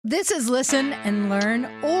This is Listen and Learn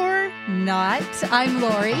or Not. I'm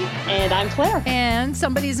Lori. And I'm Claire. And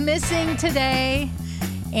somebody's missing today.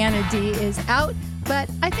 Anna D is out, but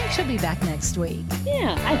I think she'll be back next week.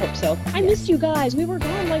 Yeah, I hope so. I missed you guys. We were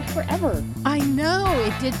gone like forever. I know.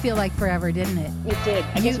 It did feel like forever, didn't it? It did.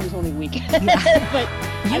 I guess it was only a week. But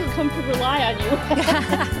I've come to rely on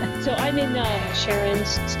you. So I'm in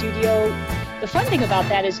Sharon's studio. The fun thing about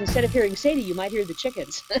that is instead of hearing Sadie, you might hear the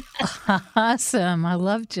chickens. Awesome. I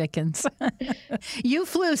love chickens. You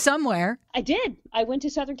flew somewhere. I did. I went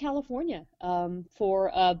to Southern California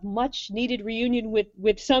for a much needed reunion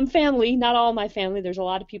with some family. Not all my family. There's a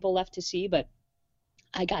lot of people left to see, but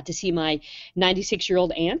I got to see my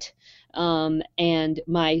 96-year-old aunt and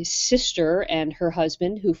my sister and her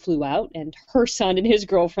husband who flew out, and her son and his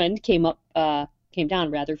girlfriend came down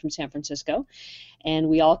from San Francisco. And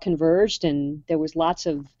we all converged, and there was lots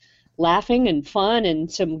of laughing and fun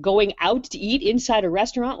and some going out to eat inside a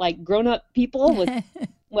restaurant like grown-up people.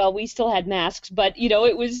 Well, we still had masks, but,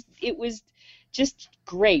 it was just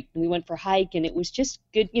great. And we went for a hike, and it was just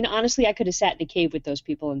good. Honestly, I could have sat in a cave with those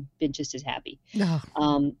people and been just as happy.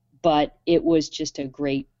 Oh. But it was just a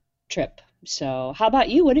great trip. So how about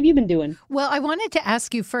you? What have you been doing? Well, I wanted to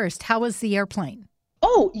ask you first, how was the airplane?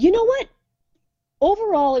 Oh, you know what?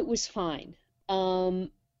 Overall, it was fine.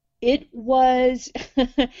 It was,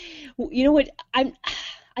 you know what, I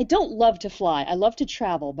don't love to fly. I love to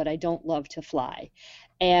travel, but I don't love to fly.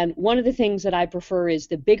 And one of the things that I prefer is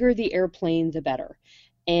the bigger the airplane, the better.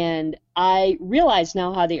 And I realize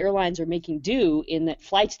now how the airlines are making do in that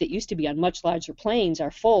flights that used to be on much larger planes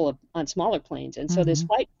are full on smaller planes. And so this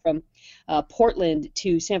flight from Portland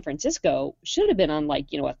to San Francisco should have been on a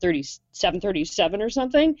 737 or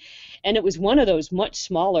something. And it was one of those much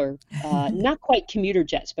smaller, not quite commuter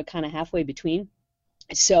jets, but kind of halfway between.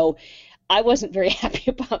 So I wasn't very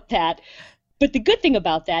happy about that. But the good thing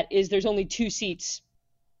about that is there's only two seats.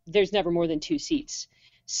 There's never more than two seats.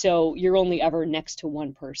 So you're only ever next to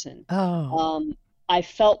one person. Oh. I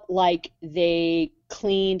felt like they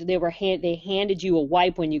handed you a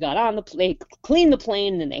wipe when you got on they cleaned the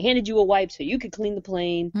plane, and then they handed you a wipe so you could clean the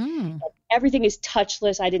plane. Everything is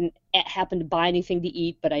touchless. I didn't happen to buy anything to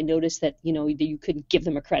eat, but I noticed that, you couldn't give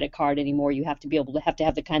them a credit card anymore. You have to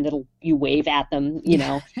have the kind that you wave at them,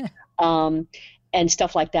 and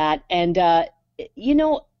stuff like that. And,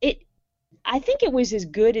 I think it was as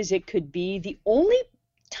good as it could be. The only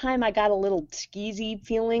time I got a little skeezy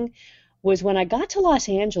feeling was when I got to Los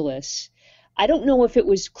Angeles. I don't know if it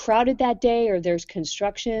was crowded that day or there's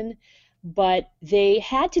construction, but they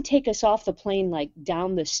had to take us off the plane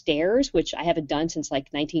down the stairs, which I haven't done since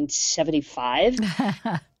 1975.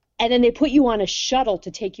 And then they put you on a shuttle to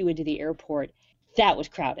take you into the airport. That was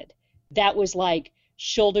crowded. That was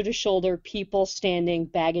shoulder to shoulder, people standing,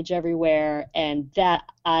 baggage everywhere, and that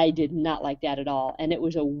I did not like that at all. And it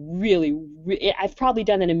was I've probably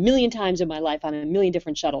done that a million times in my life on a million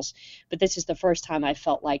different shuttles, but this is the first time I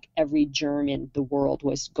felt like every germ in the world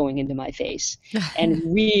was going into my face. And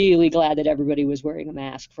really glad that everybody was wearing a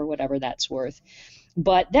mask for whatever that's worth.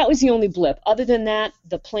 But that was the only blip. Other than that,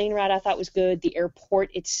 the plane ride I thought was good. The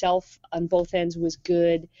airport itself on both ends was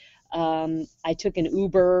good. I took an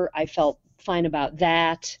Uber. I felt fine about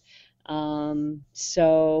that.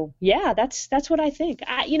 So yeah, that's what I think.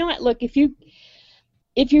 You know what? Look, if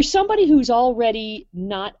you're somebody who's already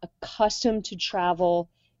not accustomed to travel,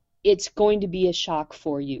 it's going to be a shock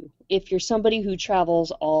for you. If you're somebody who travels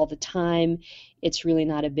all the time, it's really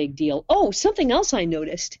not a big deal. Oh, something else I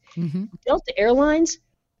noticed. Delta Airlines,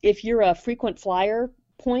 if you're a frequent flyer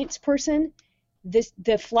points person,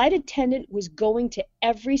 the flight attendant was going to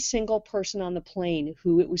every single person on the plane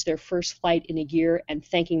who it was their first flight in a year and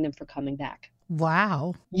thanking them for coming back.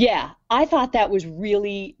 Wow. Yeah, I thought that was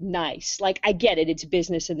really nice. I get it, it's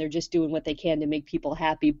business and they're just doing what they can to make people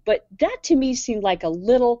happy. But that to me seemed like a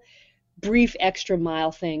little brief extra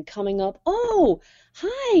mile thing coming up. Oh,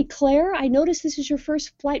 hi, Claire. I noticed this is your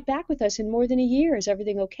first flight back with us in more than a year. Is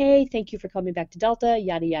everything okay? Thank you for coming back to Delta,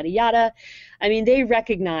 yada, yada, yada. I mean, they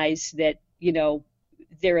recognize that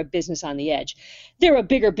they're a business on the edge. They're a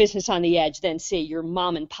bigger business on the edge than, say, your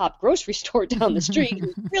mom and pop grocery store down the street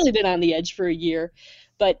who's really been on the edge for a year.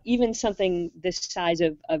 But even something this size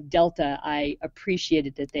of Delta, I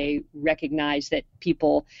appreciated that they recognize that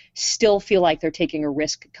people still feel like they're taking a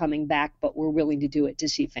risk coming back, but we're willing to do it to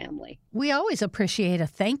see family. We always appreciate a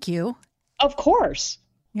thank you. Of course.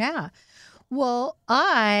 Yeah. Well,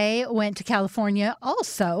 I went to California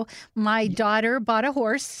also. My daughter bought a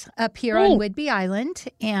horse up here on Whidbey Island,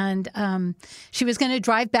 and she was going to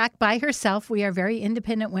drive back by herself. We are very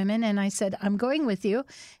independent women, and I said, I'm going with you.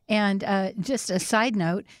 And just a side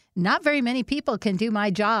note, not very many people can do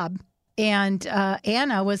my job. And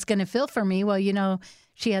Anna was going to fill for me. Well,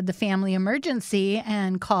 she had the family emergency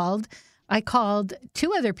and called. I called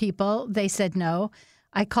 2 other people. They said no.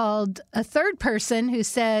 I called a third person who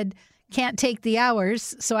said, can't take the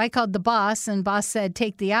hours. So I called the boss, and boss said,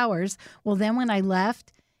 take the hours. Well, then when I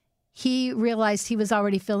left, he realized he was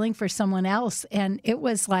already filling for someone else. And it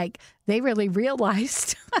was like they really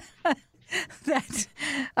realized that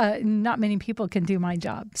not many people can do my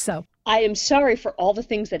job. So I am sorry for all the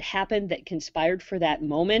things that happened that conspired for that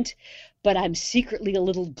moment, but I'm secretly a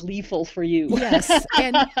little gleeful for you. Yes.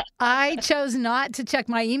 And I chose not to check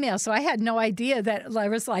my email. So I had no idea that there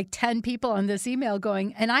was like 10 people on this email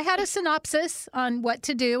going, and I had a synopsis on what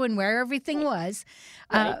to do and where everything was.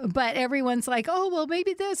 Right. But everyone's like, oh, well,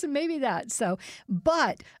 maybe this and maybe that. So,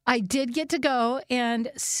 but I did get to go.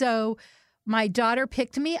 And so my daughter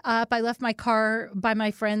picked me up. I left my car by my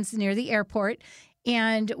friends near the airport.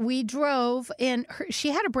 And we drove, and she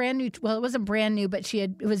had a brand new, well, it wasn't brand new, but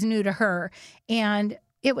it was new to her. And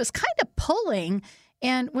it was kind of pulling,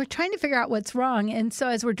 and we're trying to figure out what's wrong. And so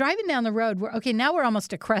as we're driving down the road, now we're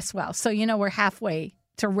almost to Cresswell. So, we're halfway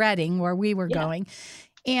to Reading where we were going.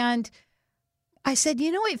 And I said,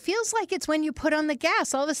 it feels like it's when you put on the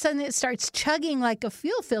gas. All of a sudden it starts chugging like a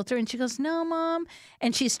fuel filter. And she goes, no, Mom.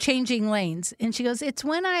 And she's changing lanes. And she goes, it's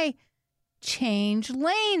when I change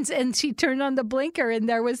lanes. And she turned on the blinker, and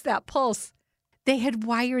there was that pulse. They had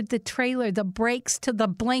wired the trailer, the brakes to the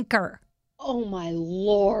blinker. Oh, my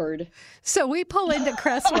Lord. So we pull into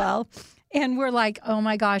Cresswell, and we're like, oh,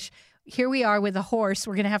 my gosh, here we are with a horse.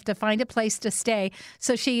 We're going to have to find a place to stay.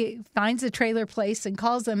 So she finds a trailer place and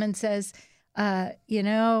calls them and says,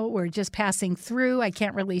 we're just passing through. I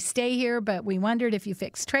can't really stay here, but we wondered if you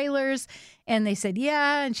fix trailers. And they said,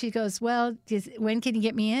 yeah. And she goes, well, when can you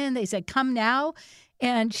get me in? They said, come now.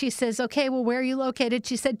 And she says, okay, well, where are you located?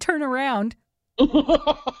 She said, turn around. They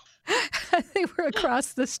were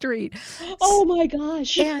across the street. Oh, my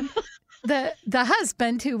gosh. And the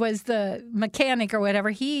husband, who was the mechanic or whatever,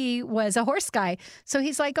 he was a horse guy. So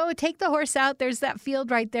he's like, oh, take the horse out. There's that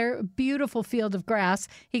field right there, a beautiful field of grass.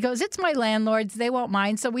 He goes, it's my landlord's. They won't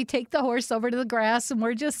mind. So we take the horse over to the grass, and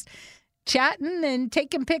we're just chatting and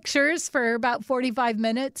taking pictures for about 45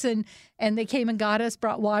 minutes. And they came and got us,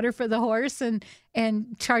 brought water for the horse, and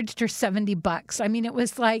charged her $70. I mean, it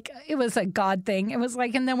was a God thing. It was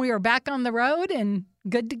like, and then we were back on the road and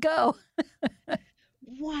good to go.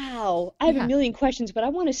 Wow. I have a million questions, but I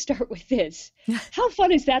want to start with this. How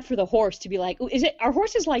fun is that for the horse to be like, are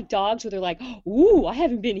horses like dogs where they're like, ooh, I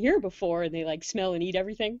haven't been here before, and they like smell and eat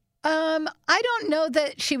everything? I don't know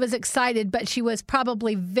that she was excited, but she was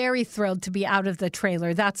probably very thrilled to be out of the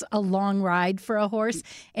trailer. That's a long ride for a horse,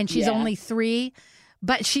 and she's only 3.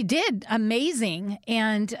 But she did amazing.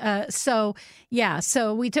 And so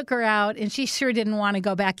we took her out, and she sure didn't want to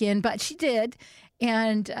go back in, but she did.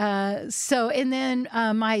 And then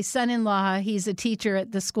my son-in-law, he's a teacher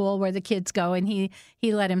at the school where the kids go, and he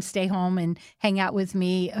let him stay home and hang out with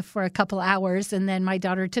me for a couple hours. And then my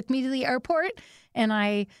daughter took me to the airport, and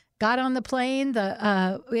I got on the plane.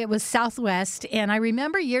 It was Southwest. And I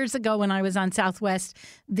remember years ago when I was on Southwest,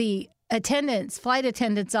 the flight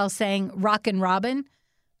attendants all sang Rockin' Robin.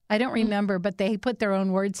 I don't remember, but they put their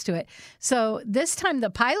own words to it. So this time the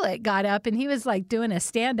pilot got up, and he was like doing a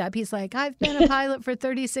stand-up. He's like, I've been a pilot for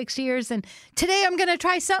 36 years, and today I'm going to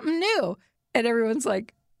try something new. And everyone's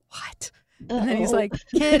like, what? And then he's like,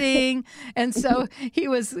 kidding. And so he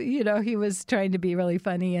was trying to be really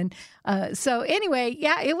funny. And so anyway,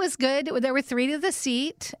 it was good. There were 3 to the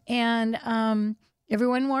seat, and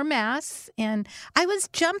everyone wore masks. And I was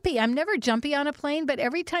jumpy. I'm never jumpy on a plane, but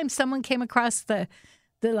every time someone came across the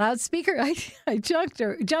loudspeaker, I jumped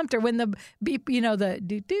her when the beep, the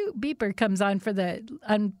doo-doo beeper comes on for the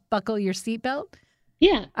unbuckle your seatbelt.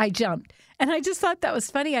 Yeah. I jumped. And I just thought that was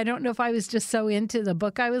funny. I don't know if I was just so into the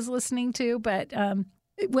book I was listening to, but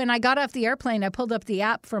when I got off the airplane, I pulled up the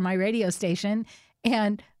app for my radio station,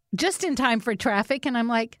 and just in time for traffic. And I'm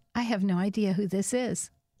like, I have no idea who this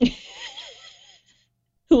is.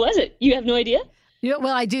 Who was it? You have no idea?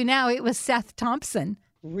 Well, I do now. It was Seth Thompson.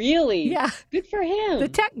 Really? Yeah. Good for him. The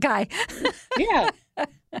tech guy. Yeah.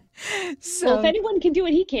 So, well, if anyone can do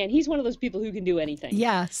it, he can. He's one of those people who can do anything.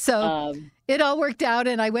 Yeah. So it all worked out,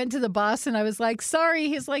 and I went to the boss, and I was like, sorry.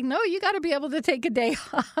 He's like, no, you got to be able to take a day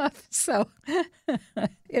off. So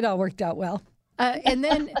it all worked out well. And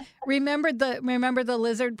then remember the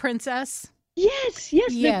lizard princess? Yes.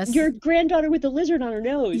 Your granddaughter with the lizard on her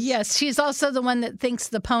nose. Yes. She's also the one that thinks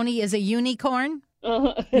the pony is a unicorn.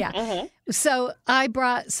 Uh-huh. Yeah. Uh-huh. So I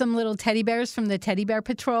brought some little teddy bears from the Teddy Bear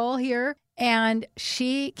Patrol here. And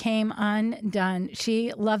she came undone.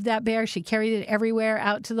 She loved that bear. She carried it everywhere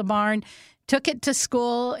out to the barn, took it to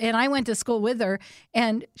school, and I went to school with her.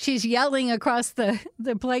 And she's yelling across the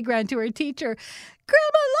playground to her teacher,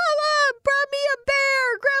 "Grandma Lala brought me a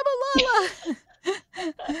bear! Grandma Lala!"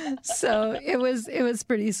 So it was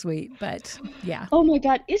pretty sweet, but yeah. Oh my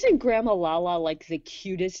God, isn't Grandma Lala like the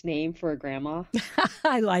cutest name for a grandma?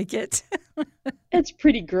 I like it. That's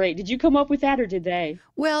pretty great. Did you come up with that or did they?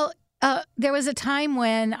 Well, there was a time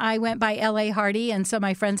when I went by L.A. Hardy, and so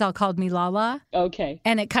my friends all called me Lala, Okay.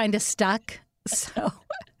 and it kind of stuck. So,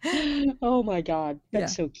 Oh my God,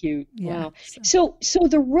 that's so cute. yeah. Wow. So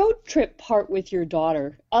the road trip part with your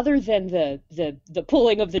daughter, other than the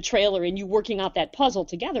pulling of the trailer and you working out that puzzle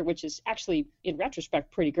together, which is actually in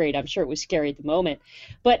retrospect pretty great. I'm sure it was scary at the moment.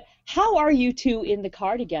 But how are you two in the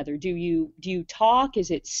car together? Do you talk? Is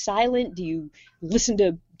it silent? Do you listen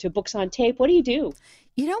to books on tape? What do you do?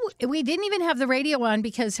 You know, we didn't even have the radio on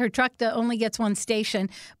because her truck only gets one station.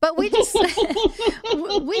 But we just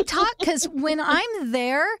we talk because when I'm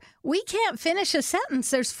there, we can't finish a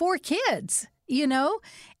sentence. There's 4 kids, you know,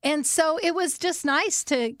 and so it was just nice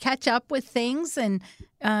to catch up with things and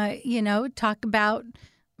talk about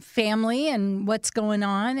family and what's going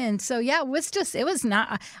on. And so yeah, it was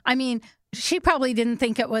not. I mean, she probably didn't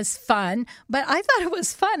think it was fun, but I thought it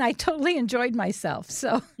was fun. I totally enjoyed myself.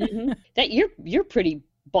 So That you're pretty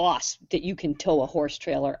boss that you can tow a horse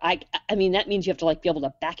trailer. I mean that means you have to like be able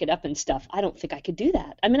to back it up and stuff. I don't think I could do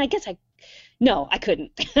that. I mean, I guess no, I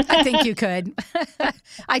couldn't. I think you could.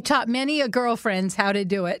 I taught many girlfriends how to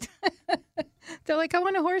do it. They're like, I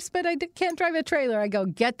want a horse, but I can't drive a trailer. I go,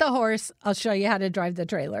 get the horse. I'll show you how to drive the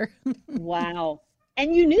trailer. Wow.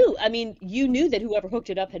 And you knew that whoever hooked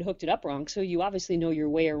it up had hooked it up wrong. So you obviously know your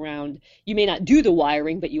way around. You may not do the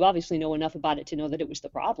wiring, but you obviously know enough about it to know that it was the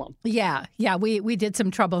problem. Yeah. We did some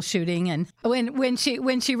troubleshooting, and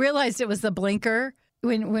when she realized it was the blinker,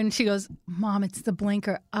 when she goes, "Mom, it's the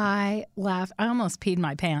blinker," I laughed. I almost peed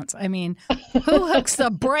my pants. I mean, who hooks the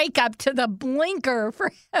brake up to the blinker,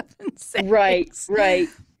 for heaven's sake? Right.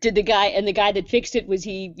 Did the guy that fixed it, was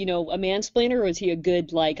he, a mansplainer, or was he a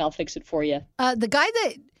good, like, I'll fix it for you? The guy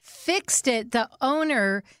that fixed it, the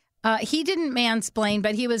owner, he didn't mansplain,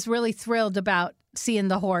 but he was really thrilled about seeing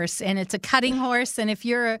the horse. And it's a cutting horse. And if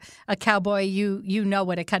you're a cowboy, you know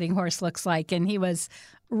what a cutting horse looks like. And he was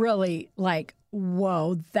really like,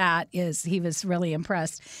 whoa, he was really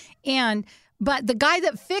impressed. But the guy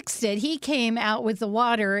that fixed it, he came out with the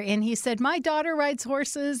water and he said, "My daughter rides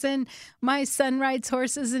horses and my son rides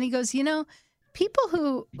horses." And he goes,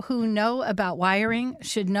 people who know about wiring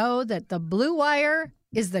should know that the blue wire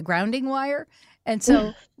is the grounding wire. And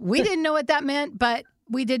so we didn't know what that meant, but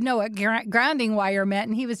we did know what grounding wire meant.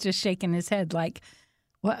 And he was just shaking his head like,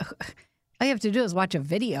 what? All you have to do is watch a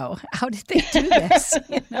video. How did they do this?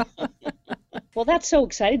 Well, that's so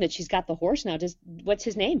exciting that she's got the horse now. What's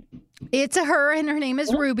his name? It's a her, and her name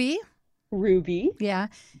is Ruby. Ruby. Yeah.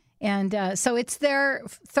 And so it's their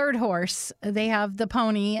 3rd horse. They have the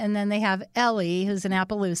pony, and then they have Ellie, who's an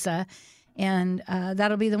Appaloosa. And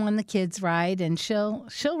that'll be the one the kids ride, and she'll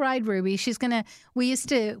ride Ruby.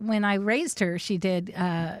 When I raised her, she did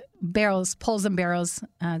barrels, poles and barrels.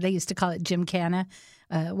 They used to call it gymkhana.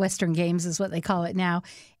 Western Games is what they call it now.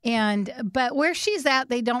 But where she's at,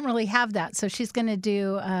 they don't really have that. So she's going to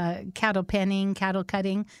do cattle penning, cattle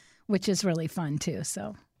cutting, which is really fun too.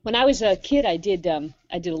 So when I was a kid, I did a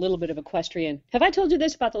little bit of equestrian. Have I told you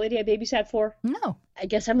this about the lady I babysat for? No. I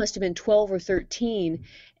guess I must have been 12 or 13,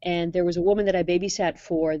 and there was a woman that I babysat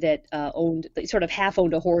for that sort of half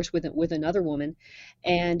owned a horse with another woman,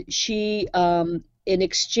 and she in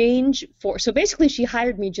exchange for, so basically she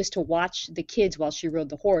hired me just to watch the kids while she rode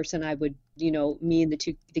the horse, and I would, me and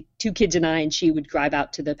the two kids and I, and she would drive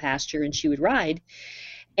out to the pasture and she would ride.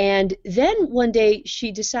 And then one day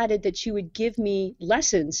she decided that she would give me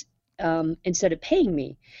lessons instead of paying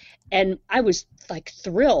me. And I was like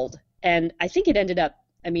thrilled. And I think it ended up,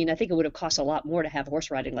 I think it would have cost a lot more to have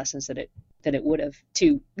horse riding lessons than it would have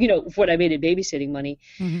to, what I made in babysitting money.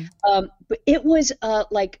 Mm-hmm. But it was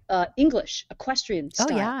like English, equestrian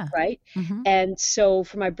style, yeah. Right? Mm-hmm. And so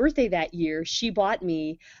for my birthday that year, she bought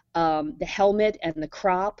me the helmet and the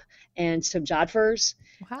crop and some jodhpurs.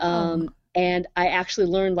 Wow. And I actually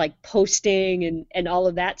learned like posting and all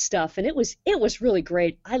of that stuff. And it was really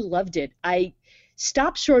great. I loved it. I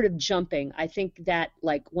stopped short of jumping. I think that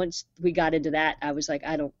like once we got into that, I was like,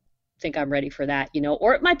 I don't think I'm ready for that,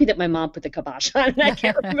 or it might be that my mom put the kibosh on and I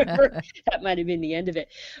can't remember. That might have been the end of it.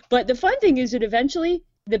 But the fun thing is that eventually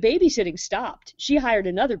the babysitting stopped. She hired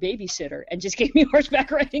another babysitter and just gave me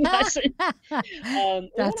horseback riding lessons. It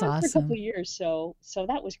went That's on for a couple awesome. of years, so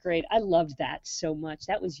that was great. I loved that so much.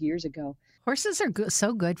 That was years ago. Horses are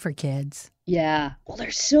so good for kids. Yeah. Well,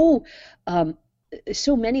 there's um,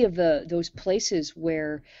 so many of those places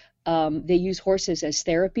where they use horses as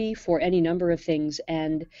therapy for any number of things.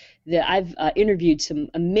 And I've interviewed some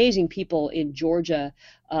amazing people in Georgia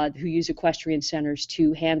who use equestrian centers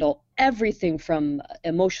to handle everything from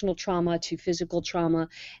emotional trauma to physical trauma,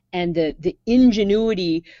 and the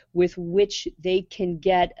ingenuity with which they can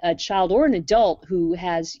get a child or an adult who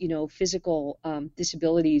has, physical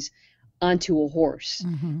disabilities onto a horse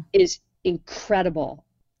Hmm. is incredible.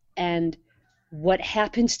 And what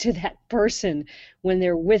happens to that person when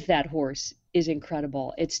they're with that horse is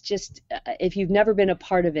incredible. It's just, if you've never been a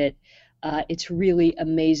part of it, it's really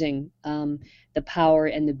amazing, the power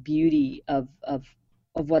and the beauty of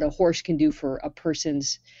what a horse can do for a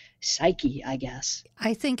person's psyche, I guess.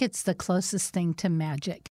 I think it's the closest thing to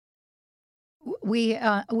magic. We,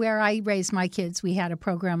 where I raised my kids, we had a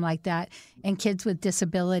program like that, and kids with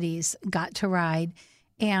disabilities got to ride.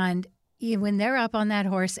 And when they're up on that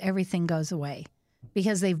horse, everything goes away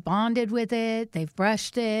because they've bonded with it, they've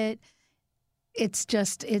brushed it. It's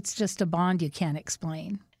just a bond you can't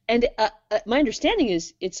explain. And my understanding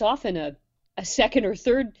is it's often a second or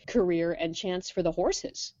third career and chance for the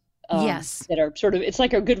horses, Yes. that are sort of, it's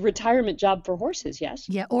like a good retirement job for horses, yes?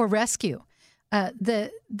 Yeah, or rescue.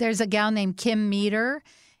 There's a gal named Kim Meter,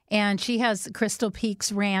 and she has Crystal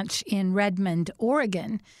Peaks Ranch in Redmond,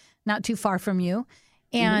 Oregon, not too far from you.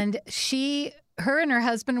 Hmm. And her and her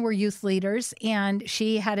husband were youth leaders, and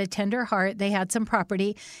she had a tender heart. They had some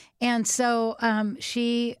property, and so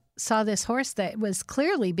she saw this horse that was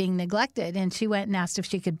clearly being neglected, and she went and asked if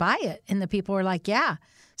she could buy it, and the people were like, "Yeah."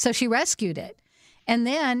 So she rescued it, and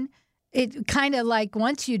then it kind of like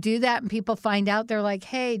once you do that and people find out, they're like,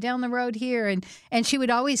 hey, down the road here. And she would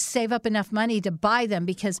always save up enough money to buy them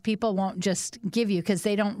because people won't just give you because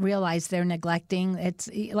they don't realize they're neglecting. It's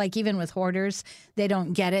like even with hoarders, they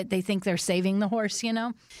don't get it. They think they're saving the horse.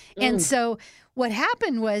 And Mm. so what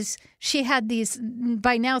happened was she had these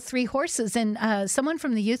by now 3 horses, and someone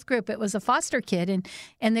from the youth group, it was a foster kid,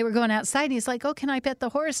 and they were going outside. And he's like, oh, can I pet the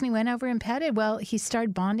horse? And he went over and petted. Well, he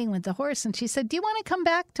started bonding with the horse, and she said, do you want to come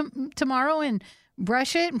back tomorrow and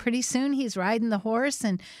brush it? And pretty soon he's riding the horse,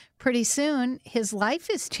 and pretty soon his life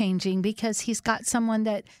is changing because he's got someone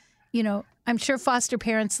that, I'm sure foster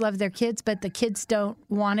parents love their kids, but the kids don't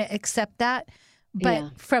want to accept that. But Yeah.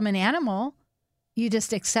 from an animal, you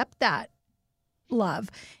just accept that love.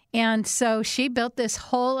 And so she built this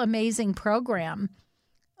whole amazing program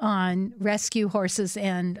on rescue horses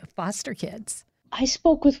and foster kids. I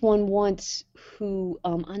spoke with one once who,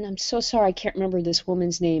 and I'm so sorry, I can't remember this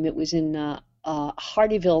woman's name. It was in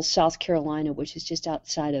Hardyville, South Carolina, which is just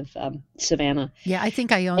outside of Savannah. Yeah, I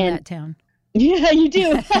think I own And that town. yeah, you do.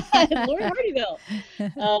 Lord Hardyville.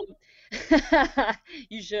 Um,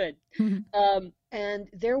 you should. And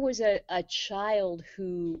there was a child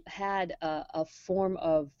who had a form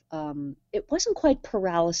of, it wasn't quite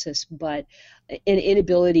paralysis, but an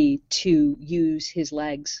inability to use his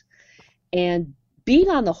legs. And being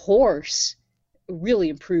on the horse really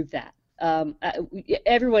improved that.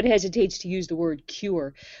 Everyone hesitates to use the word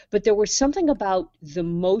cure, but there was something about the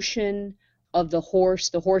motion of the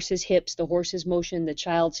horse's hips, the horse's motion, the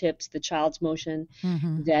child's hips, the child's motion,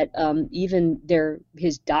 Hmm. that even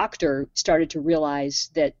his doctor started to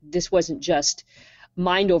realize that this wasn't just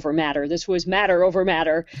mind over matter. This was matter over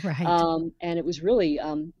matter, Right. and it was really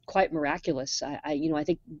quite miraculous. I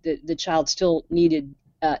think the child still needed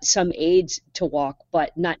some aids to walk,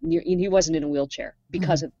 but not near. He wasn't in a wheelchair Hmm.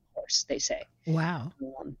 because of the horse, they say. Wow.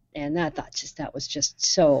 And that was just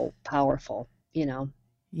so powerful.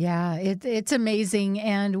 Yeah, it's amazing.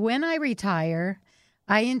 And when I retire,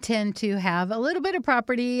 I intend to have a little bit of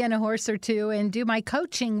property and a horse or two and do my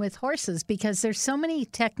coaching with horses because there's so many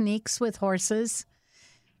techniques with horses.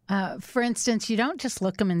 For instance, you don't just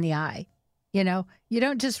look them in the eye. You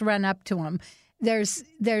don't just run up to them. There's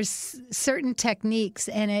certain techniques,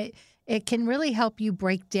 and it can really help you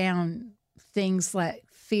break down things like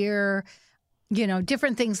fear,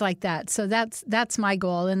 different things like that. So that's my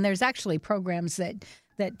goal. And there's actually programs that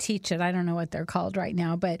teach it. I don't know what they're called right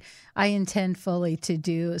now, but I intend fully to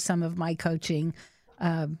do some of my coaching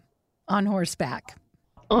on horseback.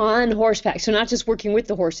 On horseback. So not just working with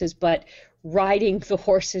the horses, but riding the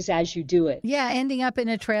horses as you do it. Yeah, ending up in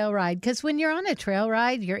a trail ride. Because when you're on a trail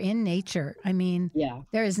ride, you're in nature. I mean, Yeah.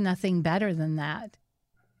 there is nothing better than that.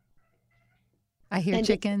 I hear And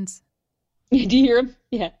chickens. do you hear them?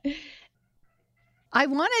 Yeah. I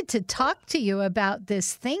wanted to talk to you about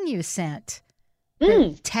this thing you sent.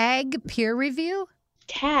 The TAG peer review.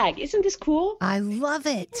 TAG, isn't this cool? I love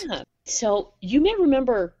it. Yeah. So you may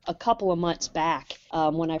remember a couple of months back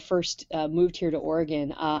when I first moved here to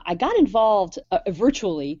Oregon, I got involved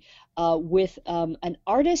virtually with an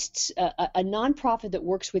artist's, a nonprofit that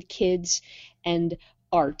works with kids and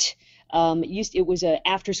art. It was an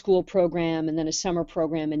after-school program and then a summer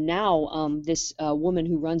program, and now this woman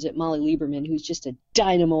who runs it, Molly Lieberman, who's just a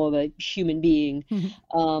dynamo of a human being,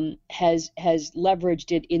 has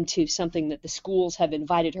leveraged it into something that the schools have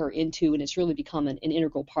invited her into, and it's really become an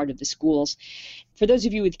integral part of the schools. For those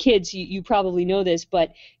of you with kids, you probably know this,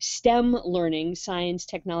 but STEM learning, science,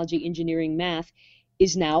 technology, engineering, math,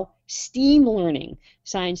 is now STEAM learning,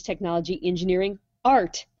 science, technology, engineering,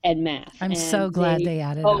 art, and math. I'm so glad they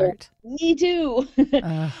added art. Me too.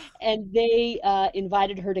 And they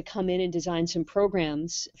invited her to come in and design some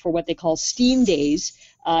programs for what they call STEAM days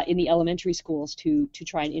in the elementary schools to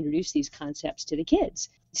try and introduce these concepts to the kids.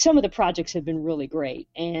 Some of the projects have been really great,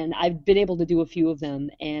 and I've been able to do a few of them,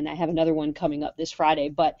 and I have another one coming up this Friday,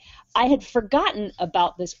 but I had forgotten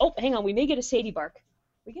about this. Oh, hang on, we may get a Sadie bark.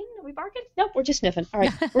 Are we barking? Nope, we're just sniffing. All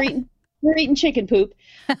right, we're eating chicken poop.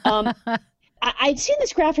 I'd seen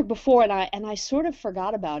this graphic before, and I sort of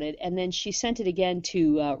forgot about it, and then she sent it again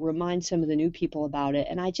to remind some of the new people about it,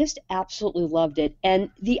 and I just absolutely loved it.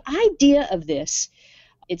 And the idea of this,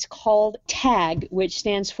 it's called TAG, which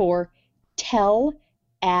stands for Tell,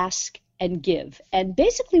 Ask, and Give. And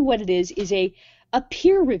basically what it is a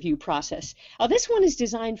peer review process. Now, this one is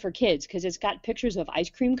designed for kids because it's got pictures of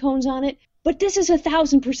ice cream cones on it. But this is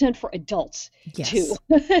 1,000% for adults, too.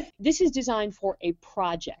 This is designed for a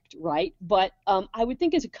project, right? But I would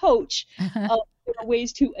think as a coach, there are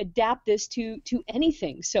ways to adapt this to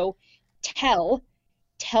anything. So tell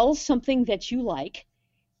something that you like.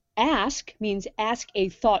 Ask means ask a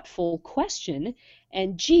thoughtful question.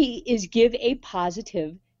 And G is give a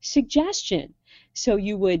positive suggestion. So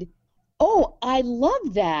you would, oh, I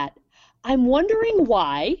love that. I'm wondering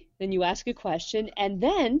why. Then you ask a question, and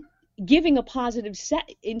then giving a positive set,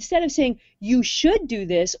 instead of saying you should do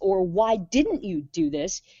this or why didn't you do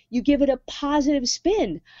this, you give it a positive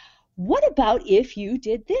spin. What about if you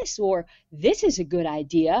did this? Or this is a good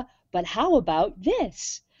idea, but how about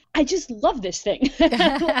this? I just love this thing.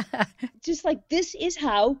 Just like this is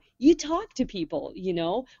how you talk to people, you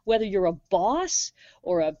know, whether you're a boss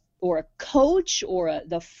or a coach or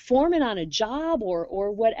the foreman on a job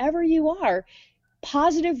or whatever you are.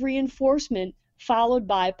 Positive reinforcement followed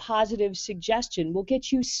by positive suggestion will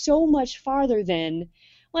get you so much farther than,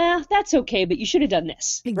 well, that's okay, but you should have done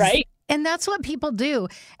this, right? And that's what people do.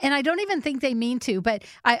 And I don't even think they mean to, but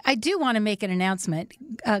I do want to make an announcement.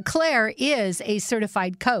 Claire is a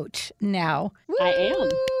certified coach now. Woo! I am.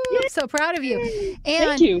 I'm so proud of you. And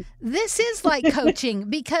thank you. This is like coaching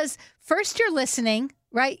because first you're listening,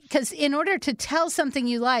 right? Because in order to tell something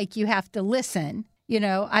you like, you have to listen. You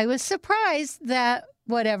know, I was surprised that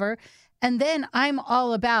whatever. And then I'm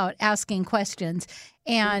all about asking questions.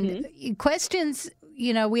 And questions,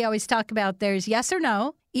 you know, we always talk about there's yes or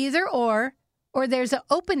no, either or there's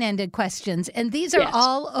open-ended questions. And these are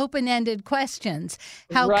all open-ended questions.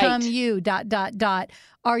 How come you ...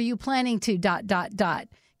 Are you planning to ...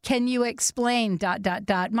 Can you explain ...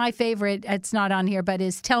 My favorite, it's not on here, but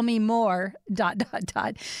is tell me more ...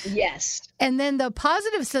 Yes. And then the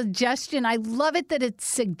positive suggestion, I love it that it's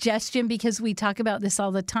suggestion because we talk about this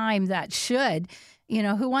all the time, that should. You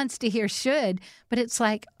know, who wants to hear should? But it's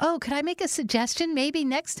like, oh, could I make a suggestion? Maybe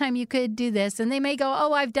next time you could do this. And they may go,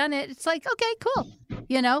 oh, I've done it. It's like, okay, cool.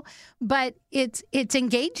 You know, but it's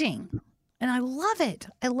engaging. And I love it.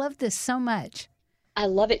 I love this so much. I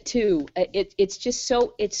love it too. It's just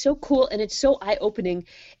so cool and it's so eye-opening.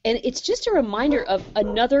 And it's just a reminder of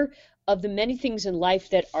another of the many things in life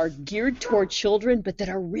that are geared toward children, but that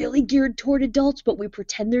are really geared toward adults, but we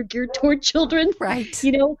pretend they're geared toward children. Right.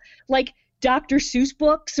 You know, like Dr. Seuss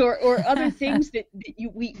books or other things that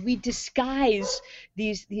we disguise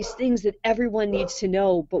these things that everyone needs to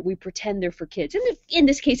know, but we pretend they're for kids. And in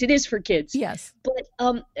this case, it is for kids. Yes.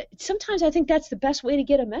 But sometimes I think that's the best way to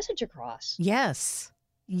get a message across. Yes.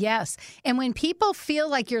 Yes. And when people feel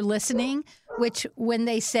like you're listening, which when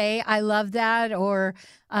they say, I love that, or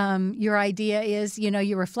your idea is, you know,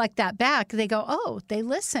 you reflect that back, they go, oh, they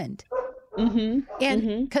listened. And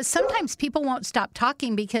because sometimes people won't stop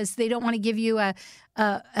talking because they don't want to give you a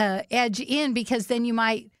edge in because then you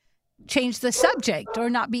might change the subject or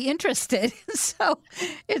not be interested. So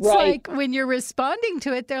it's like when you're responding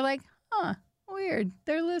to it, they're like, huh, weird.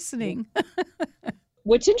 They're listening.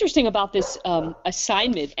 What's interesting about this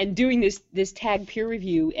assignment and doing this tag peer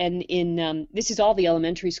review, and in this is all the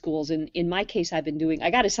elementary schools, and in my case, I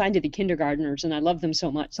got assigned to the kindergartners, and I love them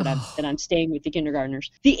so much that I'm staying with the kindergartners.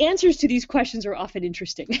 The answers to these questions are often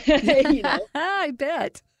interesting. You know, I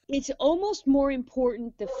bet. It's almost more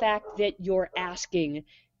important the fact that you're asking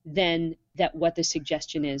than that what the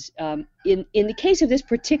suggestion is. In the case of this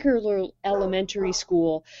particular elementary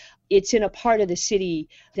school, it's in a part of the city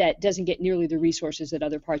that doesn't get nearly the resources that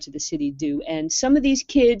other parts of the city do. And some of these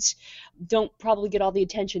kids don't probably get all the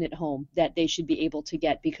attention at home that they should be able to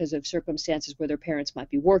get because of circumstances where their parents might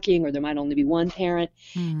be working or there might only be one parent.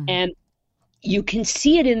 And you can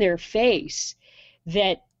see it in their face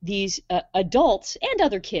that these adults and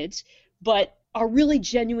other kids, but are really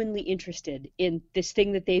genuinely interested in this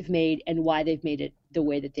thing that they've made and why they've made it the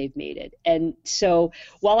way that they've made it. And so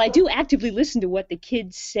while I do actively listen to what the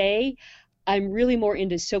kids say, I'm really more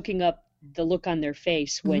into soaking up the look on their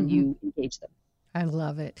face when you engage them. I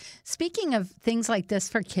love it. Speaking of things like this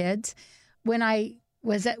for kids, when I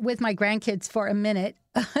was with my grandkids for a minute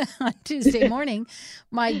on Tuesday morning,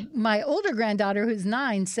 my older granddaughter, who's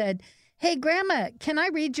 9, said, "Hey, Grandma, can I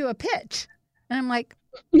read you a pitch?" And I'm like,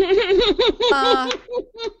 I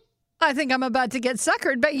think I'm about to get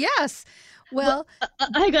suckered, but yes. Well,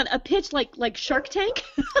 I got a pitch like Shark Tank.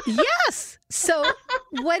 Yes. So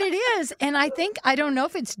what it is, and I don't know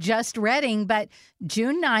if it's just Reading, but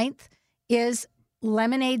June 9th is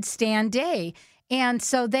Lemonade Stand Day. And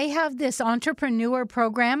so they have this entrepreneur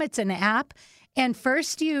program. It's an app. And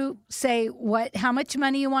first you say how much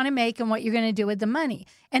money you want to make and what you're going to do with the money.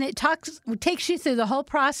 And it takes you through the whole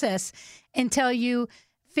process until you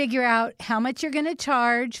figure out how much you're going to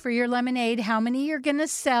charge for your lemonade, how many you're going to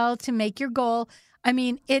sell to make your goal. I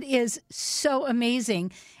mean, it is so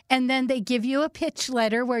amazing. And then they give you a pitch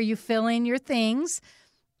letter where you fill in your things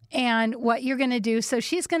and what you're going to do. So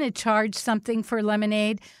she's going to charge something for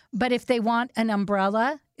lemonade, but if they want an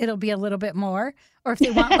umbrella, it'll be a little bit more. Or if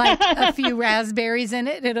they want like a few raspberries in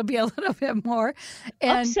it, it'll be a little bit more.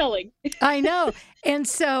 And upselling. I know. And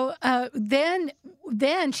so then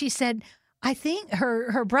she said, I think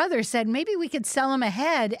her brother said, maybe we could sell them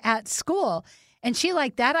ahead at school. And she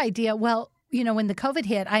liked that idea. Well, when the COVID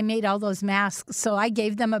hit, I made all those masks. So I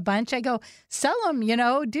gave them a bunch. I go, sell them,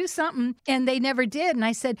 do something. And they never did. And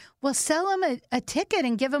I said, well, sell them a ticket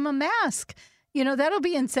and give them a mask. That'll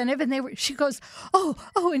be incentive. And she goes,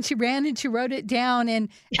 oh, and she ran and she wrote it down. And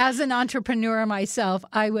as an entrepreneur myself,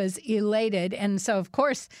 I was elated. And so, of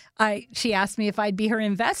course, she asked me if I'd be her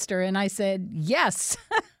investor. And I said, yes.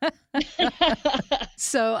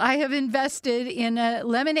 So I have invested in a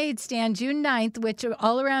lemonade stand June 9th, which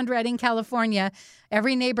all around Redding, California,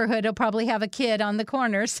 every neighborhood will probably have a kid on the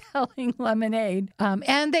corner selling lemonade.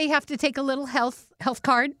 And they have to take a little health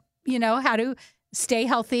card, how to stay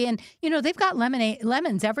healthy. And, they've got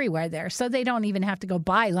lemons everywhere there, so they don't even have to go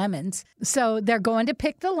buy lemons. So they're going to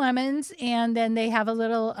pick the lemons, and then they have a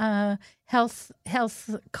little health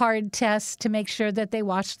card test to make sure that they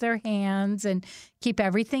wash their hands and keep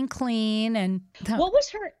everything clean. And what was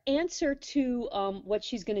her answer to what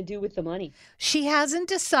she's going to do with the money? She hasn't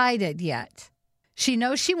decided yet. She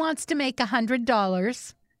knows she wants to make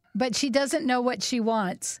 $100, but she doesn't know what she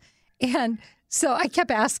wants. And so I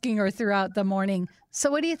kept asking her throughout the morning, so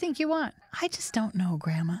what do you think you want? I just don't know,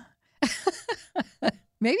 Grandma.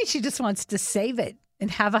 Maybe she just wants to save it and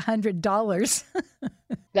have $100.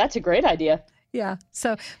 That's a great idea. Yeah.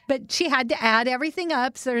 So, but she had to add everything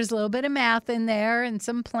up. So there's a little bit of math in there and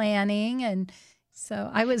some planning. And so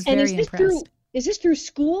I was very impressed. Is this through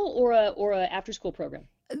school or a after school program?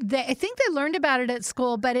 I think they learned about it at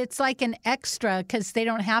school, but it's like an extra because they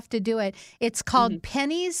don't have to do it. It's called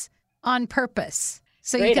Pennies on Purpose.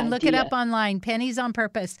 So you can look it up online, Pennies on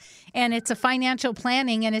Purpose. And it's a financial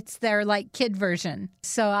planning, and it's their like kid version.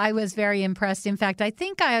 So I was very impressed. In fact, I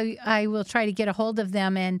think I will try to get a hold of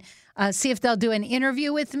them and see if they'll do an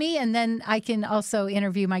interview with me. And then I can also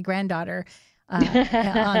interview my granddaughter on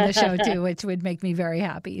the show too, which would make me very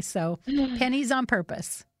happy. So Pennies on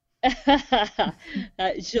Purpose.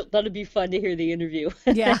 That'll be fun to hear the interview.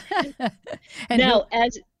 Yeah. And now,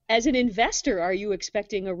 as an investor, are you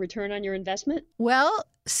expecting a return on your investment? Well,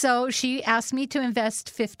 so she asked me to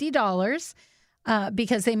invest $50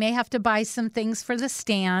 because they may have to buy some things for the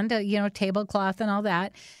stand, tablecloth and all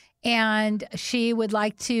that. And she would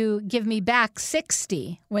like to give me back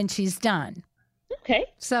 $60 when she's done. Okay.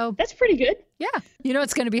 So That's pretty good. yeah,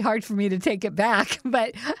 it's going to be hard for me to take it back,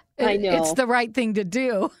 but I know. it's the right thing to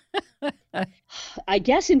do. I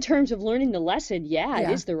guess in terms of learning the lesson, yeah, it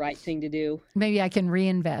Yeah. is the right thing to do. Maybe I can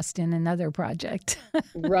reinvest in another project.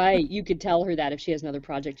 Right. You could tell her that if she has another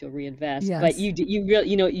project, you'll reinvest. But Yes. you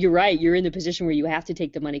really, you're right. You're in the position where you have to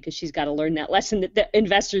take the money because she's got to learn that lesson that the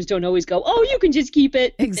investors don't always go, oh, you can just keep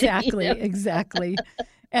it. Exactly, You know? exactly.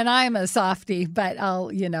 And I'm a softie, but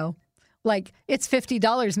I'll, like it's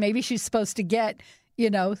 $50. Maybe she's supposed to get,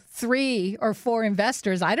 3 or 4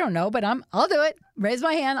 investors. I don't know, but I'll do it. Raise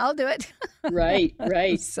my hand. I'll do it. Right,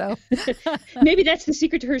 right. So Maybe that's the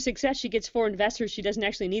secret to her success. She gets 4 investors. She doesn't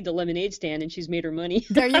actually need the lemonade stand and she's made her money.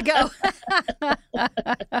 there you go.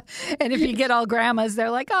 And if you get all grandmas, they're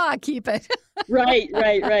like, oh, keep it. Right,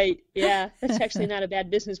 right, right. Yeah, that's actually not a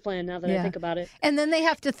bad business plan now that I Yeah. think about it. And then they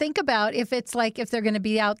have to think about if it's like if they're going to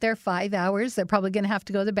be out there 5 hours, they're probably going to have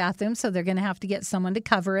to go to the bathroom. So they're going to have to get someone to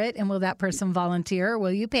cover it. And will that person volunteer? Or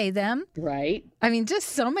will you pay them? Right. I mean, just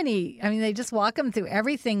so many. I mean, they just walk them through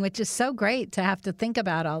everything, which is so great to have to think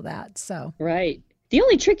about all that. So, Right. The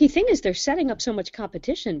only tricky thing is they're setting up so much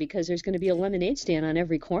competition because there's going to be a lemonade stand on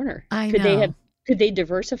every corner. I Could they know. could they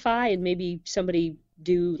diversify and maybe somebody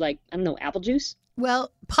do like, I don't know, apple juice?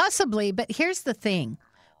 Well, possibly. But here's the thing.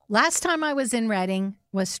 Last time I was in Reading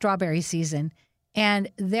was strawberry season, and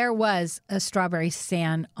there was a strawberry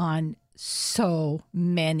stand on so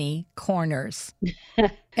many corners.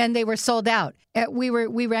 And they were sold out. We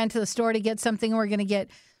ran to the store to get something. We're going to get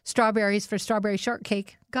strawberries for strawberry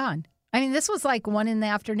shortcake. Gone. I mean, this was like 1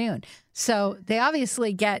 p.m. So they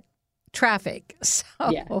obviously get traffic.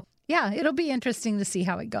 So yeah, it'll be interesting to see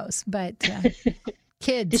how it goes. But Does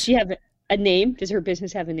kids, she have a name? Does her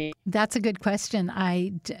business have a name that's a good question.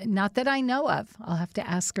 Not that I know of. I'll have to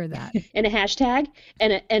ask her that. and a hashtag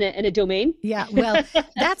and a domain? Yeah, well,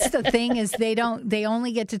 that's the thing is they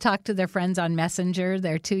only get to talk to their friends on Messenger.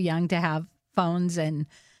 They're too young to have phones and,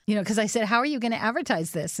 because I said, how are you going to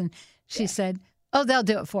advertise this? And she said, oh, they'll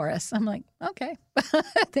do it for us. I'm like, okay.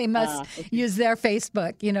 They must use their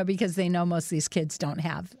Facebook, because they know most of these kids don't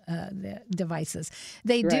have the devices.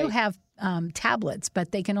 They do Right. have tablets,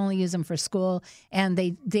 but they can only use them for school. And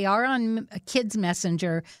they are on Kids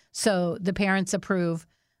Messenger, so the parents approve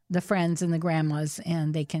the friends and the grandmas,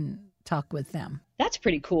 and they can talk with them. That's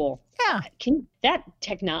pretty cool. Yeah.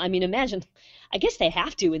 I mean, imagine, I guess they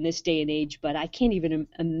have to in this day and age, but I can't even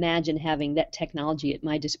imagine having that technology at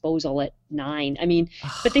my disposal at 9. I mean,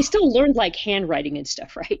 but they still learned like handwriting and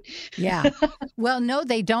stuff, right? Yeah. Well, no,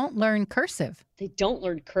 they don't learn cursive. They don't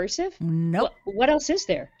learn cursive? Nope. What else is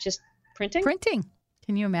there? Just printing? Printing.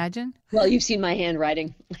 Can you imagine? Well, you've seen my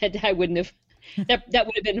handwriting. I wouldn't have. That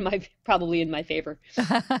would have been probably in my favor.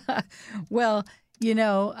 Well,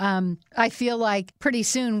 I feel like pretty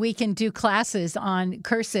soon we can do classes on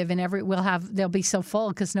cursive, and they'll be so full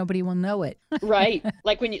because nobody will know it. Right.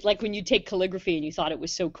 Like when you take calligraphy and you thought it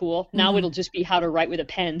was so cool. Now it'll just be how to write with a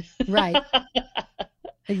pen. Right.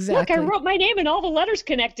 Exactly. Look, I wrote my name and all the letters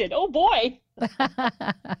connected. Oh boy.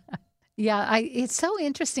 Yeah, it's so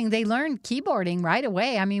interesting. They learn keyboarding right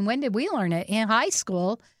away. I mean, when did we learn it? In high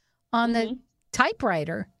school on the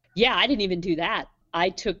typewriter. Yeah, I didn't even do that. I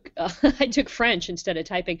took French instead of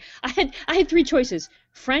typing. I had 3 choices: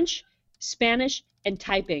 French, Spanish, and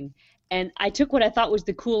typing. And I took what I thought was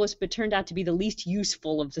the coolest, but turned out to be the least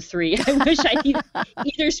useful of the 3. I wish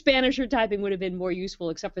either Spanish or typing would have been more useful,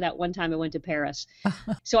 except for that one time I went to Paris.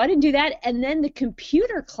 So I didn't do that. And then the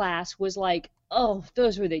computer class was like, oh,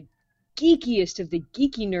 those were the geekiest of the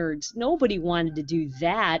geeky nerds. Nobody wanted to do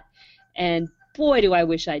that. And boy, do I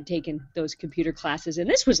wish I'd taken those computer classes. And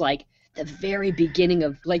this was like the very beginning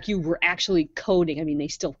of, like, you were actually coding. I mean, they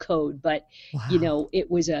still code, but Wow.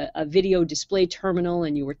 it was a video display terminal,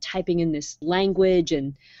 and you were typing in this language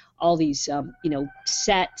and all these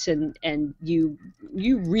sets, and you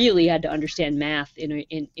really had to understand math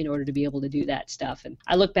in order to be able to do that stuff. And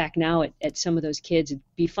I look back now at some of those kids. It'd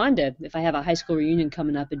be fun to, if I have a high school reunion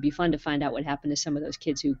coming up, it'd be fun to find out what happened to some of those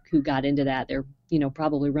kids who got into that. They're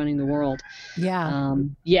probably running the world. Yeah.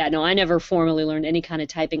 No, I never formally learned any kind of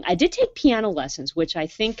typing. I did take piano lessons, which I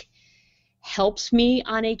think helps me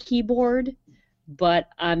on a keyboard, but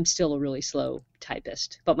I'm still a really slow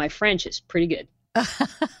typist. But my French is pretty good.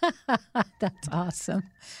 That's awesome.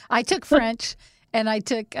 I took French and I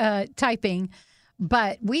took typing,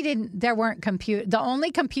 but there weren't the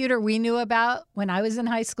only computer we knew about when I was in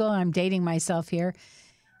high school, and I'm dating myself here,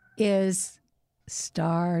 is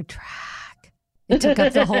Star Trek. It took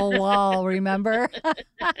up the whole wall, remember?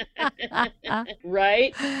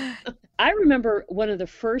 Right? I remember one of the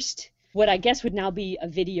first what I guess would now be a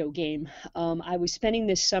video game. I was spending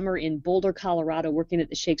this summer in Boulder, Colorado, working at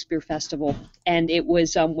the Shakespeare Festival, and it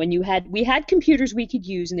was when we had computers we could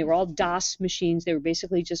use, and they were all DOS machines. They were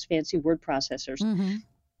basically just fancy word processors. Mm-hmm.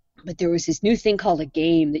 But there was this new thing called a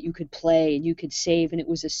game that you could play and you could save, and it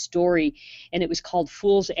was a story, and it was called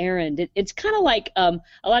Fool's Errand. It's kind of like a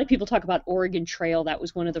lot of people talk about Oregon Trail. That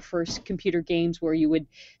was one of the first computer games where you would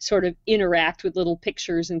sort of interact with little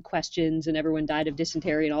pictures and questions, and everyone died of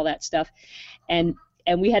dysentery and all that stuff. And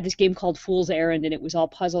we had this game called Fool's Errand, and it was all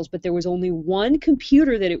puzzles, but there was only one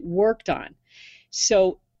computer that it worked on.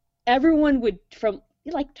 So everyone would, from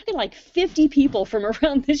talking like 50 people from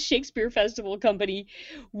around this Shakespeare Festival company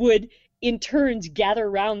would in turns gather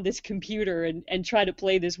around this computer and try to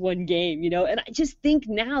play this one game, and I just think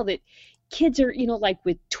now that kids are, like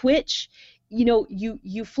with Twitch,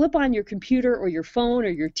 you flip on your computer or your phone or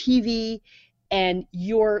your TV, and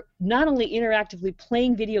you're not only interactively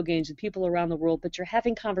playing video games with people around the world, but you're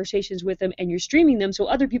having conversations with them and you're streaming them so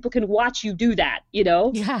other people can watch you do that,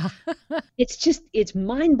 Yeah. It's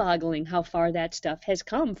mind-boggling how far that stuff has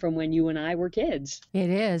come from when you and I were kids. It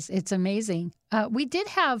is. It's amazing. We did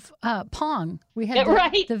have Pong. We had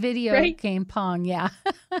the video game Pong. Yeah.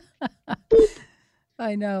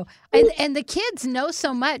 I know. And the kids know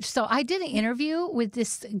so much. So I did an interview with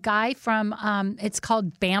this guy from, it's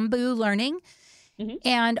called Bamboo Learning. Mm-hmm.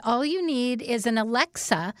 And all you need is an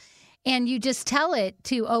Alexa, and you just tell it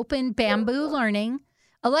to open Bamboo Learning.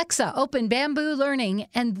 Alexa, open Bamboo Learning.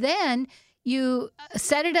 And then you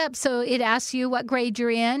set it up so it asks you what grade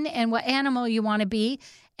you're in and what animal you want to be.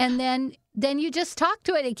 And then you just talk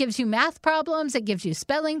to it. It gives you math problems. It gives you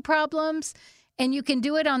spelling problems. And you can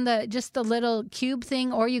do it on just the little cube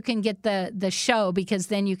thing, or you can get the show, because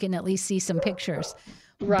then you can at least see some pictures.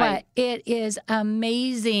 Right. But it is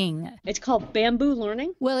amazing. It's called Bamboo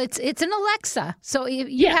Learning? Well, it's an Alexa. So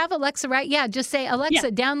you have Alexa, right? Yeah, just say,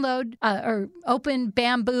 Alexa, download or open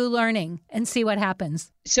Bamboo Learning and see what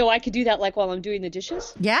happens. So I could do that like while I'm doing the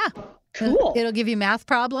dishes? Yeah. Cool. It'll give you math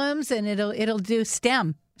problems, and it'll do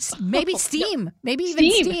STEM. Maybe STEAM. Maybe even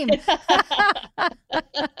STEAM.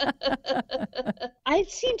 I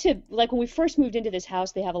seem to, like when we first moved into this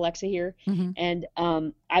house, they have Alexa here. Mm-hmm.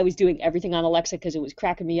 And I was doing everything on Alexa because it was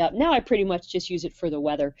cracking me up. Now I pretty much just use it for the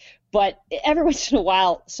weather. But every once in a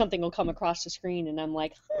while, something will come across the screen, and I'm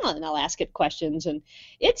like, and I'll ask it questions. And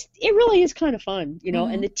it really is kind of fun,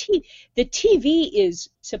 Mm-hmm. And the TV is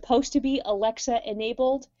supposed to be Alexa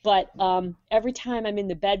enabled, but every time I'm in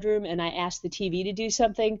the bedroom and I ask the TV to do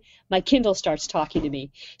something, my Kindle starts talking to me.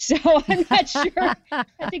 So I'm not sure.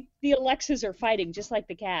 I think the Alexas are fighting, just like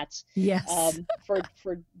the cats. Yes.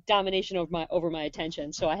 For domination over my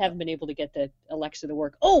attention. So I haven't been able to get the Alexa to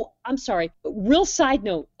work. Oh, I'm sorry. Real side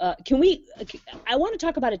note. I want to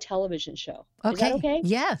talk about a television show. Okay. Is that okay?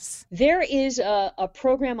 Yes. There is a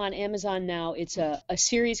program on Amazon now. It's a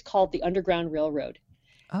series called The Underground Railroad.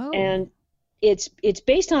 Oh. And it's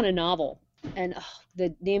based on a novel. And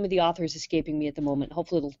the name of the author is escaping me at the moment.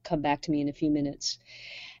 Hopefully it'll come back to me in a few minutes.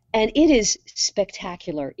 And it is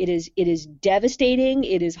spectacular. It is devastating.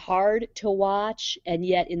 It is hard to watch. And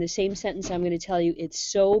yet in the same sentence, I'm going to tell you, it's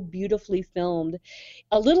so beautifully filmed.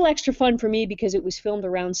 A little extra fun for me because it was filmed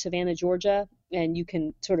around Savannah, Georgia, and you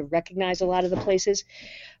can sort of recognize a lot of the places.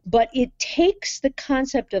 But it takes the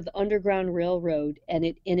concept of the Underground Railroad and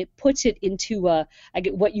it puts it into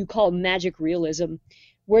what you call magic realism,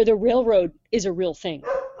 where the railroad is a real thing,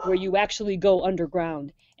 where you actually go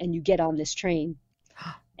underground and you get on this train.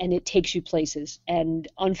 And it takes you places. And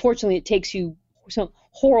unfortunately, it takes you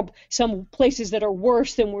some places that are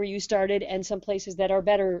worse than where you started and some places that are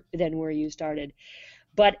better than where you started.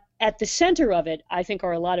 But at the center of it, I think,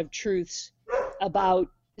 are a lot of truths about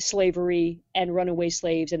slavery and runaway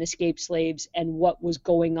slaves and escaped slaves and what was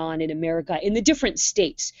going on in America in the different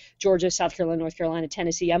states, Georgia, South Carolina, North Carolina,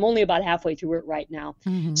 Tennessee. I'm only about halfway through it right now.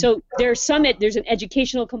 Mm-hmm. So there's an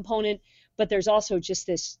educational component, but there's also just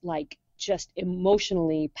this just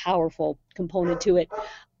emotionally powerful component to it.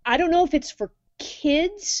 I don't know if it's for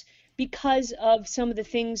kids because of some of the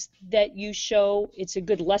things that you show. It's a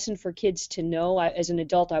good lesson for kids to know. As an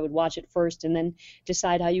adult, I would watch it first and then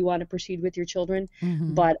decide how you want to proceed with your children.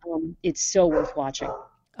 Mm-hmm. But it's so worth watching.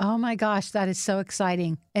 Oh my gosh, that is so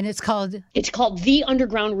exciting. And it's called The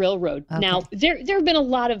Underground Railroad. Okay. Now, there have been a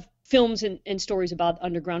lot of films and stories about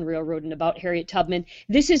Underground Railroad and about Harriet Tubman.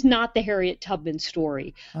 This is not the Harriet Tubman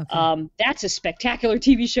story. Okay. That's a spectacular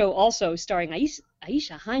TV show also starring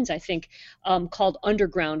Aisha Hines, I think, called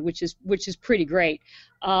Underground, which is pretty great.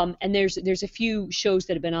 And there's a few shows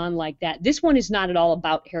that have been on like that. This one is not at all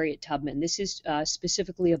about Harriet Tubman. This is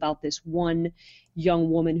specifically about this one young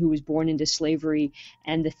woman who was born into slavery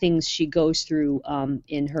and the things she goes through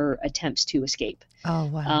in her attempts to escape. Oh,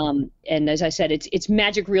 wow. And as I said, it's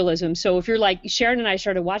magic realism. So if you're like, Sharon and I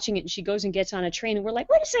started watching it and she goes and gets on a train and we're like,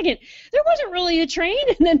 wait a second, there wasn't really a train.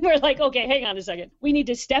 And then we're like, okay, hang on a second. We need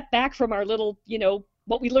to step back from our little,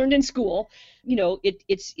 what we learned in school.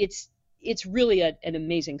 It's really an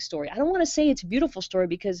amazing story. I don't want to say it's a beautiful story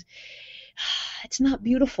because it's not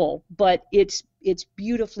beautiful, but it's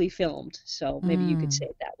beautifully filmed. So maybe you could say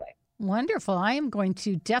it that way. Wonderful. I am going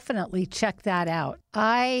to definitely check that out.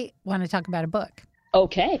 I want to talk about a book.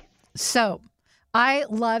 Okay. So I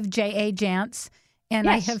love J.A. Jance, and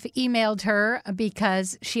Yes. I have emailed her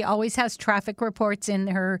because she always has traffic reports in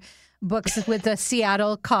her books with the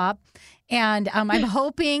Seattle cop. And I'm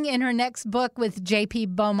hoping in her next book with J.P.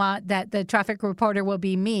 Beaumont that the traffic reporter will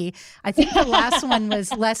be me. I think the last one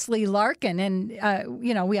was Leslie Larkin, and,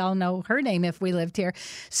 we all know her name if we lived here.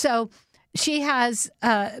 So she has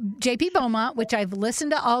J.P. Beaumont, which I've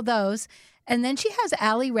listened to all those. And then she has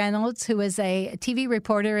Allie Reynolds, who is a TV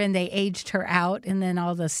reporter, and they aged her out, and then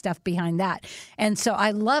all the stuff behind that. And so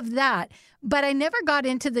I love that. But I never got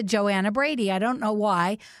into the Joanna Brady. I don't know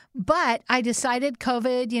why. But I decided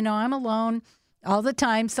COVID, I'm alone all the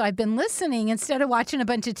time. So I've been listening. Instead of watching a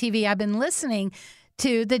bunch of TV, I've been listening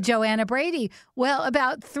to the Joanna Brady. Well,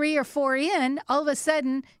 about 3 or 4 in, all of a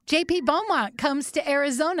sudden, J.P. Beaumont comes to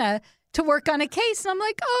Arizona to work on a case. And I'm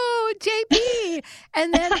like, oh, JP.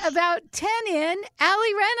 And then about 10 in,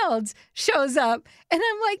 Allie Reynolds shows up. And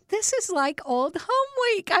I'm like, this is like old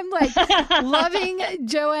home week. I'm like loving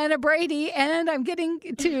Joanna Brady, and I'm getting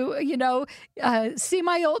to, see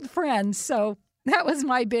my old friends. So that was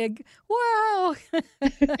my big, wow.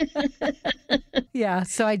 Yeah,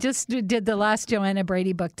 so I just did the last Joanna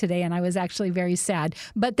Brady book today, and I was actually very sad.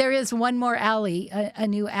 But there is one more Allie, a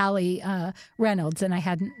new Allie Reynolds, and I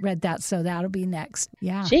hadn't read that, so that'll be next.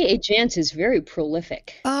 Yeah. J.A. Jance is very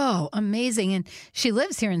prolific. Oh, amazing. And she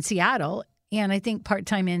lives here in Seattle, and I think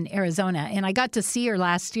part-time in Arizona. And I got to see her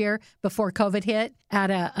last year before COVID hit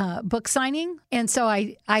at a book signing. And so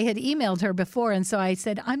I had emailed her before. And so I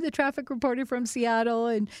said, I'm the traffic reporter from Seattle.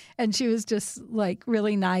 And she was just like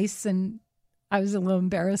really nice. And I was a little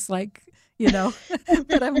embarrassed, but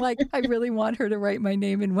I'm like, I really want her to write my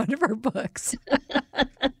name in one of her books.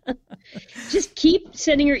 Just keep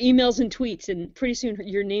sending her emails and tweets, and pretty soon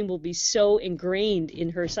your name will be so ingrained in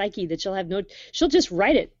her psyche that she'll just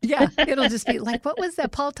write it. Yeah, it'll just be like, what was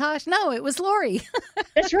that, Paul Tosh? No, it was Lori.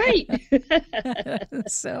 That's right.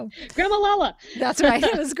 So Grandma Lala. That's right.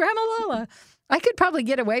 It was Grandma Lala. I could probably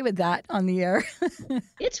get away with that on the air.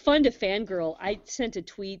 It's fun to fangirl. I sent a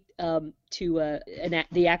tweet to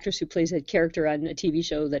the actress who plays a character on a TV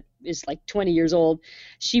show that is like 20 years old.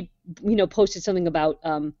 She, posted something about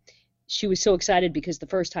she was so excited because the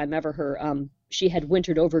first time ever she had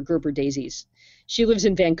wintered over Gerber daisies. She lives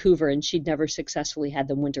in Vancouver, and she'd never successfully had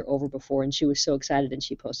them winter over before, and she was so excited, and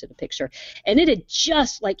she posted a picture. And it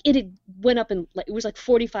had went up, and it was like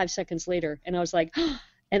 45 seconds later, and I was like,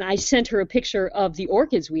 and I sent her a picture of the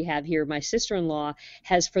orchids we have here. My sister-in-law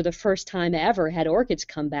has, for the first time ever, had orchids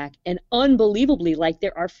come back. And unbelievably,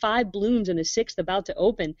 there are 5 blooms and a 6th about to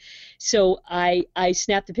open. So I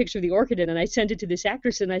snapped a picture of the orchid and I sent it to this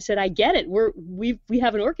actress, and I said, I get it. We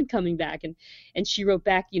have an orchid coming back. And she wrote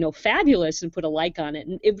back, fabulous, and put a like on it.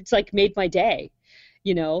 And it was made my day,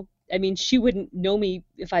 I mean, she wouldn't know me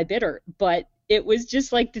if I bit her, but it was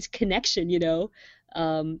just like this connection,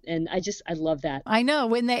 and I love that. I know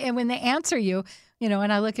when they answer you,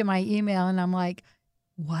 and I look at my email and I'm like,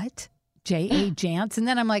 what? J.A. Jance? And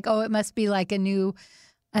then I'm like, oh, it must be like a new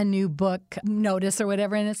book notice or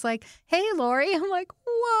whatever. And it's like, hey, Lori. I'm like,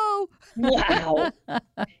 whoa. Wow.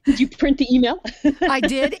 Did you print the email? I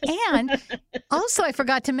did. And also, I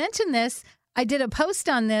forgot to mention this. I did a post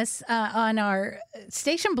on this on our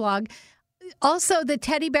station blog. Also, the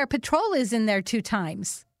Teddy Bear Patrol is in there 2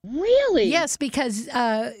 times. Really? Yes, because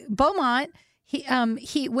Beaumont,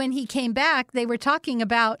 he when he came back, they were talking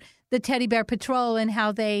about the Teddy Bear Patrol and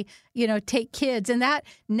how they, take kids, and that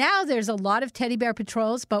now there's a lot of Teddy Bear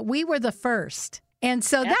Patrols, but we were the first, and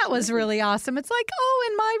so that was really awesome. It's like, oh,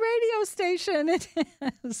 in my radio station,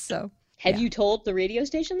 so. Have you told the radio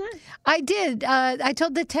station that? I did. I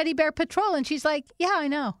told the Teddy Bear Patrol, and she's like, yeah, I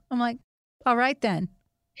know. I'm like, all right then.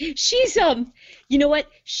 She's you know what?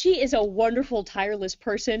 She is a wonderful, tireless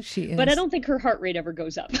person. She is. But I don't think her heart rate ever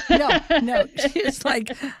goes up. No. She's like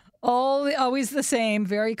always the same,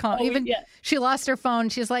 very calm. She lost her phone.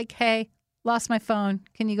 She's like, hey, lost my phone.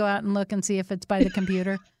 Can you go out and look and see if it's by the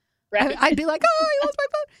computer? Right. I'd be like, oh, I lost my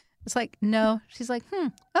phone. It's like, no. She's like,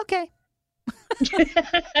 okay.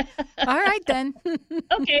 All right, then.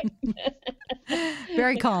 Okay.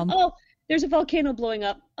 Very calm. Oh, there's a volcano blowing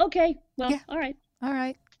up. Okay. Well, Yeah. all right. All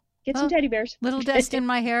right. Get Well, some teddy bears. Little dust in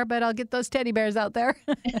my hair, but I'll get those teddy bears out there.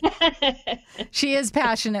 She is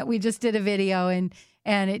passionate. We just did a video, and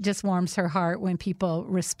it just warms her heart when people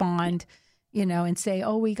respond, and say,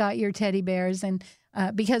 "Oh, we got your teddy bears," and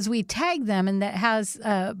because we tag them, and that has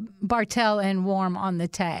Bartell and Warm on the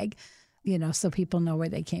tag, so people know where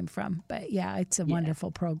they came from. But yeah, it's a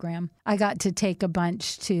wonderful program. I got to take a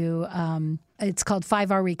bunch to. It's called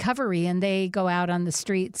 5 Hour Recovery, and they go out on the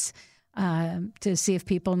streets to see if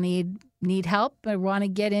people need help or want to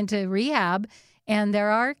get into rehab. And there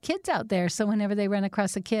are kids out there. So whenever they run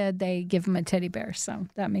across a kid, they give them a teddy bear. So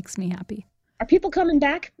that makes me happy. Are people coming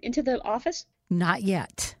back into the office? Not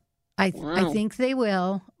yet. I think they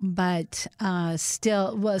will, but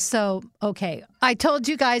still. Well, so, okay. I told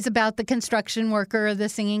you guys about the construction worker, the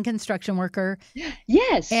singing construction worker.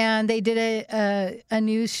 Yes. And they did a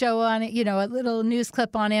news show on it, a little news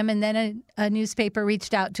clip on him. And then a newspaper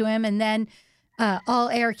reached out to him. And then All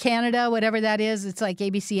Air Canada, whatever that is, it's like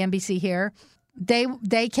ABC, NBC here.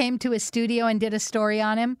 They came to his studio and did a story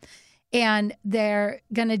on him. And they're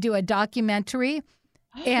going to do a documentary.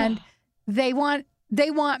 And they want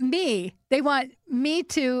me. They want me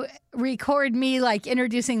to record me like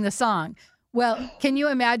introducing the song. Well, can you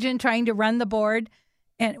imagine trying to run the board?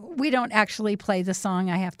 And we don't actually play the song,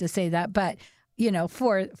 I have to say that, but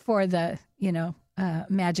for the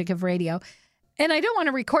magic of radio. And I don't want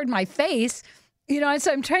to record my face,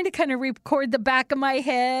 so I'm trying to kind of record the back of my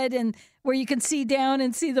head and where you can see down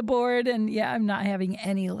and see the board. And yeah, I'm not having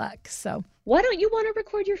any luck. So why don't you want to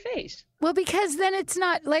record your face? Well, because then it's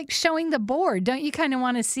not like showing the board. Don't you kind of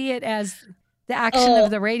want to see it as the action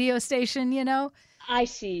of the radio station, I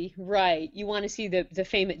see. Right. You want to see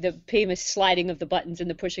the famous sliding of the buttons and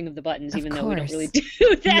the pushing of the buttons, even though we don't really do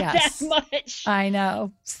that much. I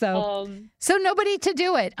know. So nobody to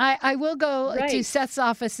do it. I will go to Seth's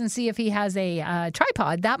office and see if he has a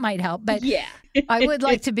tripod. That might help. But yeah. I would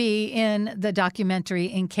like to be in the documentary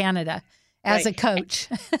in Canada as a coach.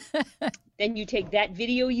 Then you take that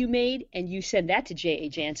video you made and you send that to J.A.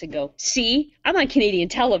 Jansen and go, see, I'm on Canadian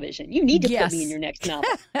television. You need to put me in your next novel.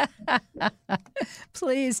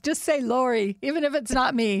 Please, just say Lori, even if it's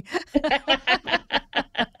not me.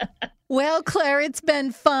 Well, Claire, it's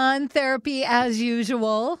been fun therapy as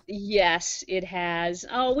usual. Yes, it has.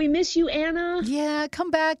 Oh, we miss you, Anna. Yeah, come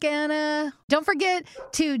back, Anna. Don't forget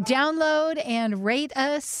to download and rate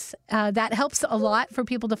us. That helps a lot for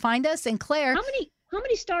people to find us. And Claire, How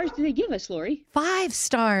many stars do they give us, Lori? 5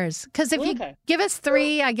 stars. Because if you give us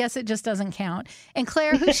 3, I guess it just doesn't count. And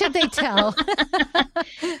Claire, who should they tell?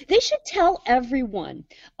 They should tell everyone.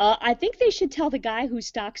 I think they should tell the guy who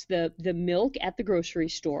stocks the milk at the grocery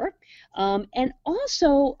store. And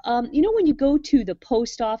also, when you go to the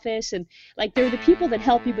post office and like they're the people that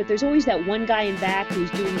help you, but there's always that one guy in back who's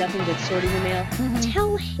doing nothing but sorting the mail. Mm-hmm.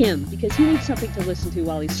 Tell him because he needs something to listen to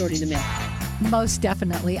while he's sorting the mail. Most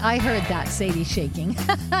definitely. I heard that, Sadie shaking.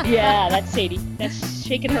 Yeah, that's Sadie. That's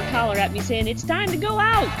shaking her collar at me saying, it's time to go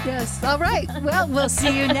out. Yes. All right. Well, we'll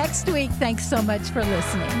see you next week. Thanks so much for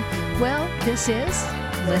listening. Well, this is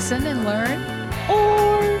Listen and Learn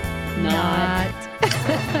or Not.